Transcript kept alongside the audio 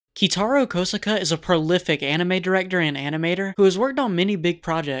Kitaro Kosaka is a prolific anime director and animator who has worked on many big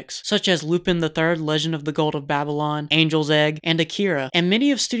projects, such as Lupin the Third, Legend of the Gold of Babylon, Angel's Egg, and Akira, and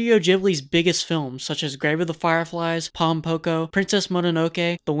many of Studio Ghibli's biggest films, such as Grave of the Fireflies, Pom Poko, Princess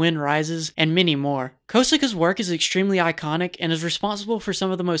Mononoke, The Wind Rises, and many more. Kosaka's work is extremely iconic and is responsible for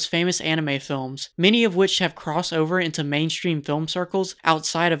some of the most famous anime films, many of which have crossed over into mainstream film circles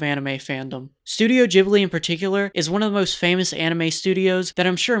outside of anime fandom. Studio Ghibli in particular is one of the most famous anime studios that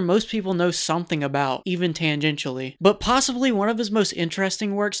I'm sure most people know something about, even tangentially. But possibly one of his most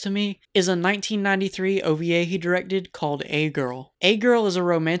interesting works to me is a 1993 OVA he directed called A-Girl. A-Girl is a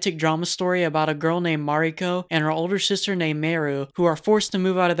romantic drama story about a girl named Mariko and her older sister named Meru who are forced to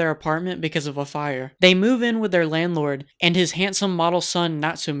move out of their apartment because of a fire. They move in with their landlord and his handsome model son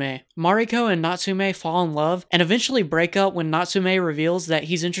Natsume. Mariko and Natsume fall in love and eventually break up when Natsume reveals that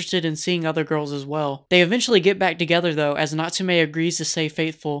he's interested in seeing other girls as well. They eventually get back together though, as Natsume agrees to stay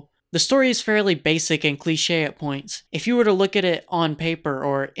faithful. The story is fairly basic and cliche at points, if you were to look at it on paper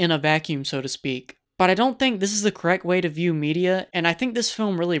or in a vacuum, so to speak. But I don't think this is the correct way to view media, and I think this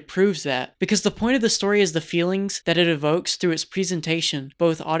film really proves that, because the point of the story is the feelings that it evokes through its presentation,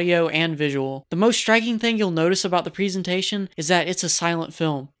 both audio and visual. The most striking thing you'll notice about the presentation is that it's a silent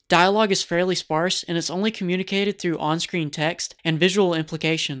film. Dialogue is fairly sparse, and it's only communicated through on-screen text and visual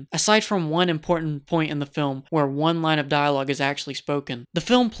implication, aside from one important point in the film where one line of dialogue is actually spoken. The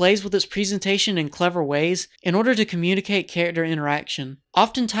film plays with its presentation in clever ways in order to communicate character interaction.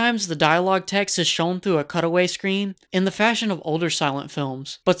 Oftentimes, the dialogue text is shown through a cutaway screen in the fashion of older silent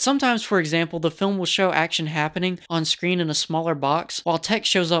films, but sometimes, for example, the film will show action happening on screen in a smaller box while text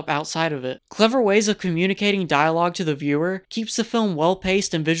shows up outside of it. Clever ways of communicating dialogue to the viewer keeps the film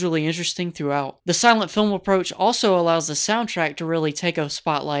well-paced and visually interesting throughout. The silent film approach also allows the soundtrack to really take a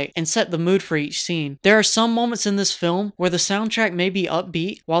spotlight and set the mood for each scene. There are some moments in this film where the soundtrack may be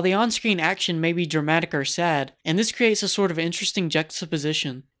upbeat while the on-screen action may be dramatic or sad, and this creates a sort of interesting juxtaposition.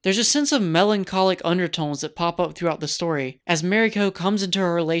 There's a sense of melancholic undertones that pop up throughout the story, as Mariko comes into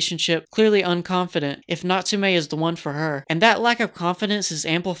her relationship clearly unconfident if Natsume is the one for her, and that lack of confidence is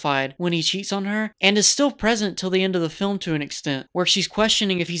amplified when he cheats on her, and is still present till the end of the film to an extent, where she's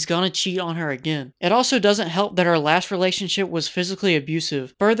questioning if he's gonna cheat on her again. It also doesn't help that her last relationship was physically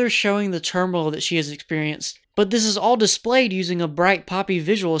abusive, further showing the turmoil that she has experienced. But this is all displayed using a bright poppy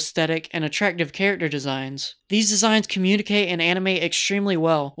visual aesthetic and attractive character designs. These designs communicate and animate extremely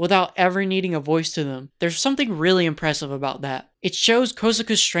well without ever needing a voice to them. There's something really impressive about that. It shows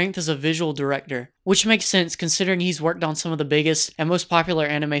Kosaka's strength as a visual director, which makes sense considering he's worked on some of the biggest and most popular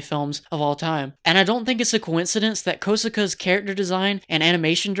anime films of all time. And I don't think it's a coincidence that Kosaka's character design and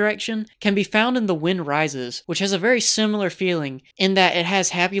animation direction can be found in The Wind Rises, which has a very similar feeling in that it has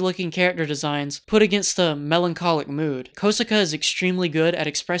happy looking character designs put against a melancholic mood. Kosaka is extremely good at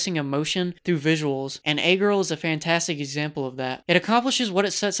expressing emotion through visuals, and A-Girl is a fantastic example of that. It accomplishes what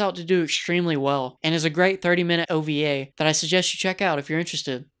it sets out to do extremely well, and is a great 30-minute OVA that I suggest you check out if you're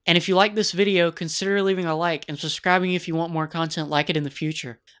interested. And if you like this video, consider leaving a like and subscribing if you want more content like it in the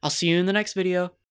future. I'll see you in the next video.